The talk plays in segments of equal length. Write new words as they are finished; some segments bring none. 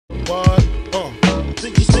What?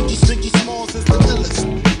 Ziggy Smalls is the illest.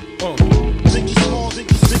 Ziggy Smalls is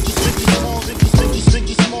the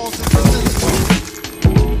illest.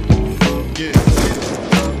 Yeah.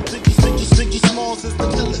 Ziggy Smalls is the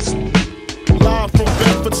illest. Live from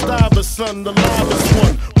Bedford Stuyvesant, the livest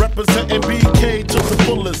one. Representing BK to the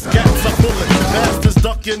fullest. Gats are pulling, bastards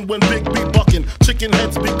ducking when Big B bucking. Chicken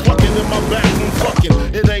heads be clucking in my back and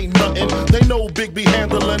fucking. It ain't nothing. They know Big B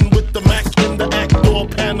handling with the Mac in the act door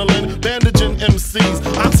paneling. Bandaging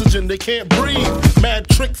MCs, oxygen they can't breathe. Mad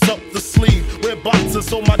tricks up the sleeve. Wear boxes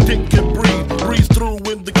so my dick can breathe. Breeze through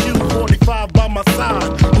in the Q45 by my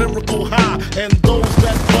side. Lyrical high, and those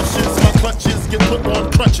that brushes my clutches get put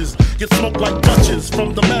on crutches. Get smoked like Dutches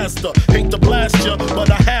from the master. Hate to blast ya, but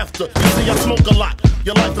I have to. You see, I smoke a lot.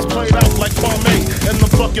 Your life is played out like Kwame and the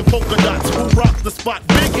fucking polka dots. Who rock the spot?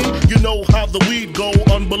 Biggie, you know how the weed go.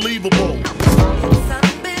 Unbelievable.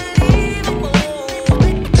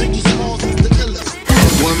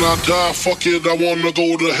 When I die, fuck it, I wanna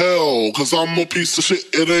go to hell. Cause I'm a piece of shit,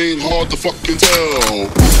 it ain't hard to fucking tell.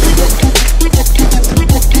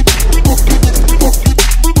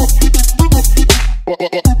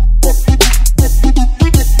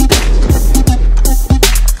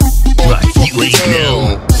 Right, you ain't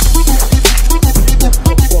know.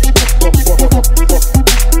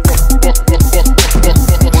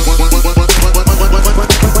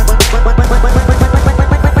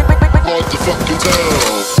 Hard to fucking tell.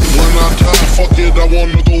 When I die, fuck it, I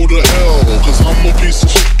wanna go to hell. Cause I'm a piece of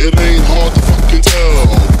shit, it ain't hard to fucking tell.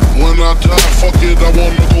 When I die, fuck it, I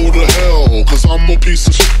wanna go to hell. Cause I'm a piece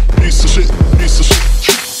of shit, piece of shit, piece of shit.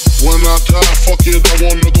 When I die, fuck it, I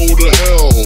wanna go to hell.